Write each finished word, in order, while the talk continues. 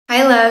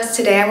Hi loves,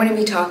 today I'm going to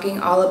be talking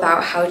all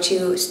about how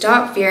to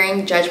stop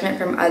fearing judgment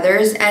from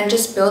others and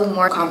just build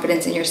more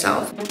confidence in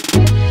yourself.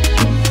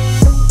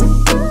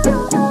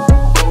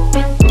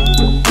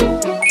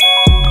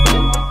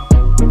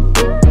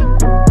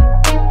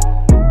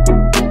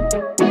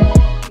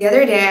 The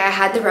other day I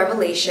had the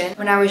revelation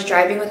when I was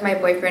driving with my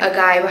boyfriend, a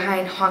guy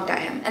behind honked at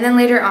him. And then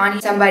later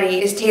on,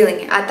 somebody is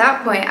tailing it. At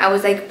that point, I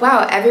was like,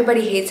 wow,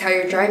 everybody hates how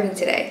you're driving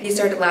today. He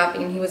started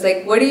laughing and he was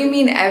like, what do you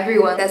mean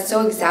everyone? That's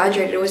so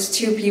exaggerated. It was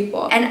 2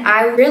 people. And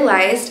I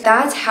realized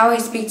that's how I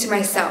speak to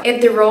myself.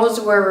 If the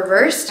roles were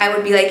reversed, I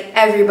would be like,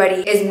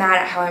 everybody is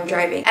mad at how I'm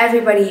driving.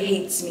 Everybody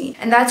hates me.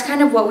 And that's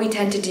kind of what we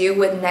tend to do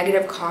with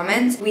negative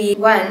comments. We,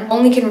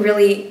 only can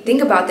really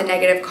think about the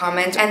negative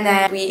comments and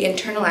then we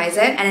internalize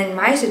it. And in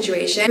my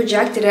situation,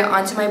 projected it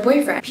onto my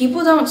boyfriend.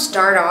 People don't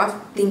start off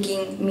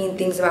thinking mean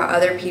things about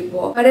other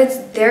people, but it's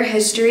their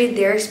history,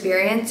 their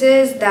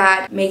experiences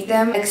that make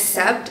them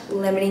accept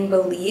limiting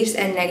beliefs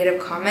and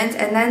negative comments,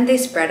 and then they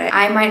spread it.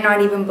 I might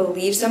not even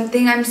believe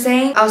something I'm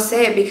saying. I'll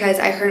say it because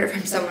I heard it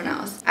from someone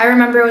else. I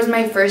remember it was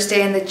my first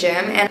day in the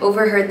gym and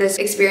overheard this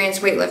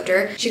experienced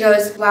weightlifter. She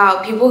goes,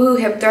 wow, people who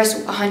hip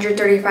thrust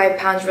 135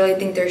 pounds really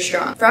think they're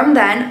strong. From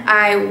then,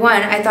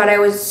 I thought I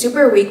was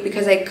super weak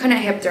because I couldn't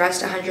hip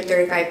thrust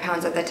 135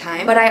 pounds at the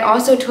time, but I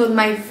also told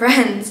my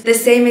friends the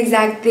same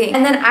exact thing.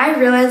 And then I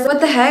realized, what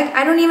the heck?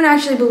 I don't even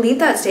actually believe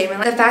that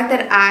statement. The fact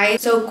that I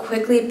so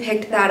quickly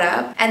picked that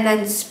up and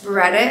then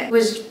spread it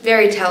was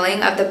very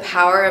telling of the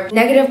power of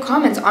negative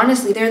comments.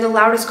 Honestly, they're the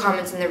loudest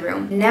comments in the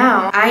room.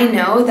 Now, I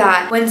know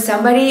that when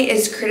somebody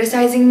is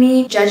criticizing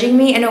me, judging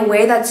me in a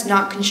way that's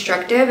not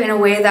constructive, in a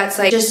way that's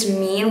like just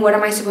mean, what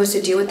am I supposed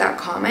to do with that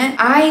comment?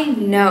 I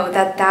know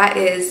that that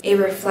is a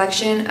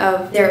reflection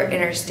of their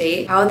inner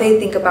state, how they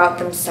think about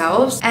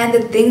themselves, and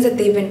the things that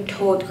they've been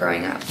told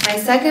growing up. My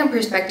second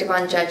perspective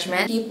on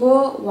judgment,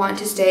 people want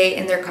to stay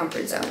in their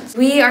comfort zones.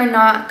 We are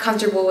not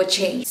comfortable with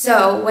change.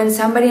 So when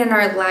somebody in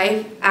our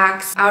life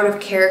acts out of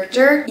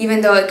character,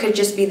 even though it could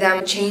just be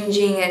them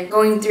changing and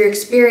going through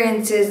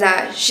experiences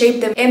that shape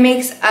them, it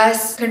makes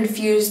us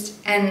confused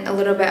and a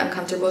little bit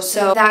uncomfortable.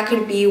 So that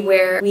could be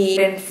where we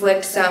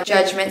inflict some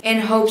judgment in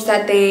hopes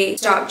that they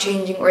stop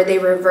changing or they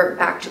revert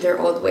back to their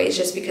old ways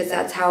just because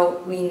that's how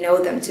we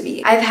know them to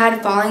be. I've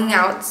had falling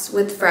outs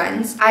with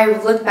friends.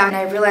 I look back and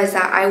I realized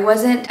that I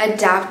wasn't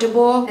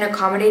adaptable and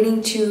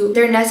accommodating to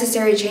their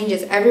necessary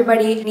changes.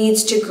 Everybody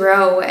needs to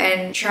grow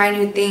and try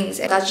new things.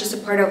 That's just a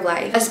part of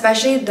life.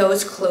 Especially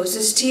those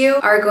closest to you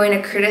are going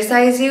to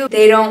criticize you.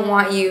 They don't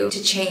want you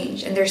to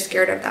change and they're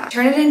scared of that.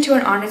 Turn it into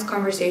an honest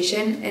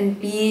conversation and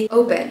be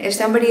open. If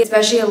somebody,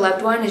 especially a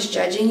loved one, is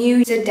judging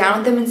you, sit down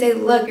with them and say,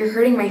 look, you're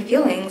hurting my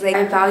feelings. Like,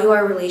 I value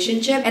our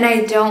relationship and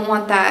I don't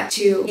want that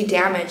to be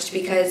damaged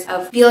because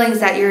of feelings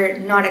that you're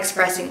not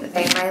expressing with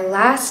me. My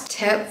last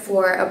tip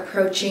for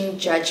approaching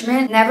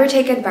judgment, never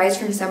take advice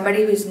from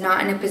somebody who's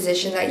not in a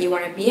position that you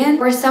want to be in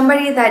or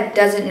somebody that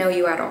doesn't know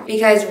you at all.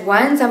 Because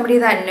one, somebody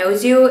that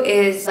knows you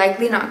is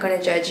likely not going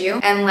to judge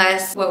you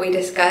unless what we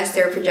discussed,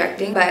 they're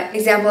projecting. But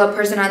example, a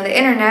person on the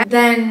internet,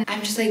 then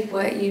I'm just like,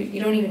 what? You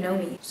don't even know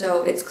me.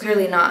 So it's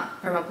clearly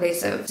not from a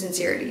place of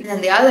sincerity. And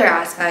then the other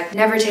aspect,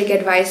 never take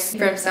advice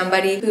from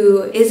somebody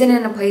who isn't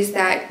in a place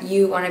that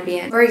you want to be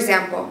in. For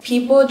example,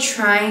 people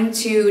trying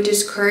to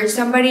discourage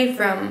somebody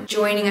from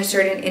joining a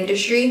certain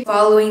industry,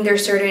 following their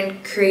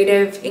certain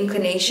creative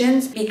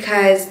inclinations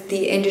because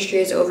the industry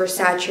is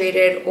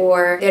oversaturated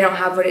or they don't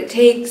have what it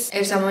takes.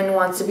 If someone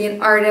wants to be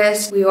an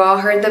artist, we've all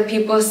heard the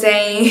people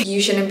saying,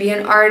 you shouldn't be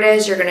an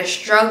artist, you're gonna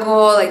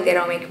struggle, like they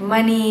don't make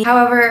money.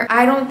 However,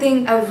 I don't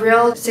think a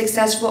real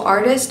successful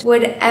artist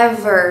would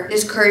ever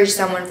discourage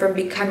someone from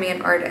becoming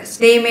an artist.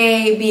 They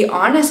may be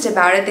honest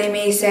about it. They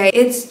may say,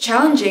 it's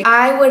challenging.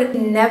 I would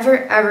never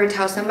ever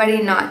tell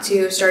somebody not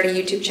to start a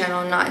YouTube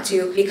channel, not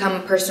to become a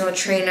personal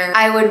trainer.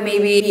 I would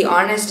maybe be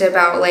honest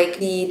about like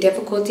the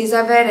difficulties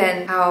of it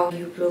and how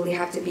you really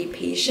have to be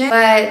patient.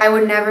 But I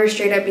would never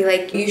straight up be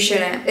like, you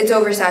shouldn't. It's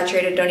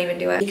oversaturated, don't even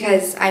do it.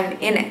 Because I'm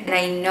in it and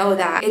I know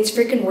that it's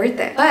freaking worth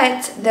it.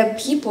 But the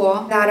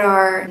people that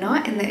are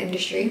not in the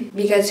industry,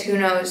 because who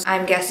knows,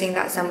 I'm guessing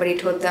that somebody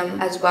told them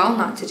as well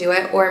not to do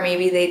it, or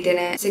maybe they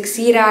didn't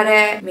succeed at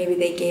it, maybe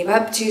they gave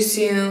up too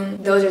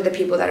soon. Those are the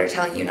people that are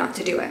telling you not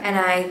to do it. And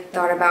I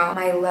thought about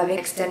my loving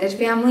extended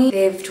family.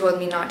 They've told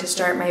me not to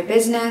start my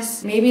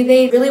business. Maybe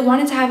they really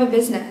wanted to have a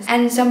business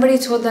and somebody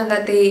told them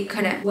that they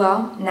couldn't.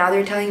 Well, now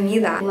they're telling me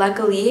that.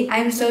 Luckily,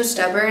 I'm so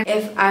stubborn.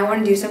 If I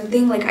want to do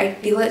something, like I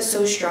feel it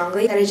so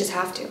strongly that I just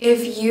have to.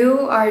 If you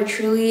are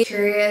truly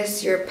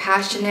curious, you're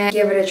passionate,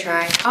 give it a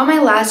try. On my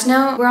last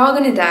note, we're all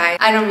gonna die.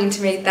 I don't mean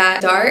to make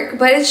that dark,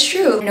 but it's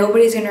true.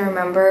 Nobody's gonna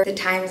remember the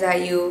times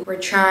that you were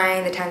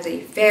trying, the times that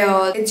you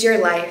failed. It's your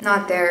life,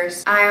 not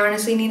theirs. I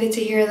honestly needed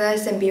to hear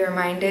this and be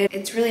reminded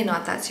it's really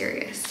not that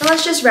serious. So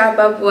let's just wrap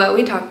up what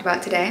we talked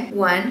about today.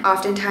 1,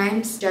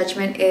 oftentimes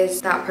judgment is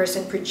is that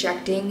person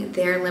projecting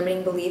their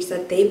limiting beliefs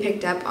that they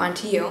picked up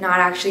onto you, not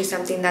actually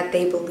something that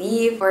they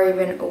believe or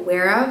even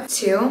aware of.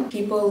 2,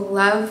 people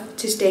love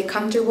to stay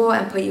comfortable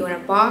and put you in a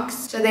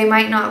box, so they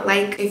might not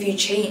like if you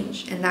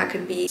change, and that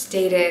could be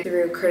stated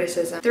through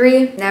criticism.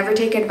 3, never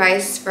take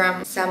advice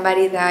from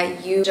somebody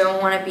that you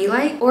don't want to be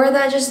like or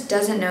that just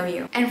doesn't know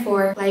you. And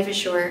 4, life is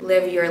short,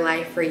 live your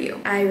life for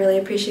you. I really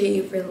appreciate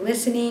you for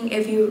listening.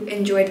 If you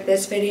enjoyed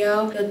this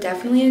video, you'll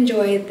definitely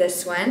enjoy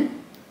this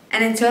one.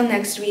 And until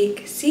next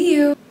week, see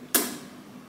you!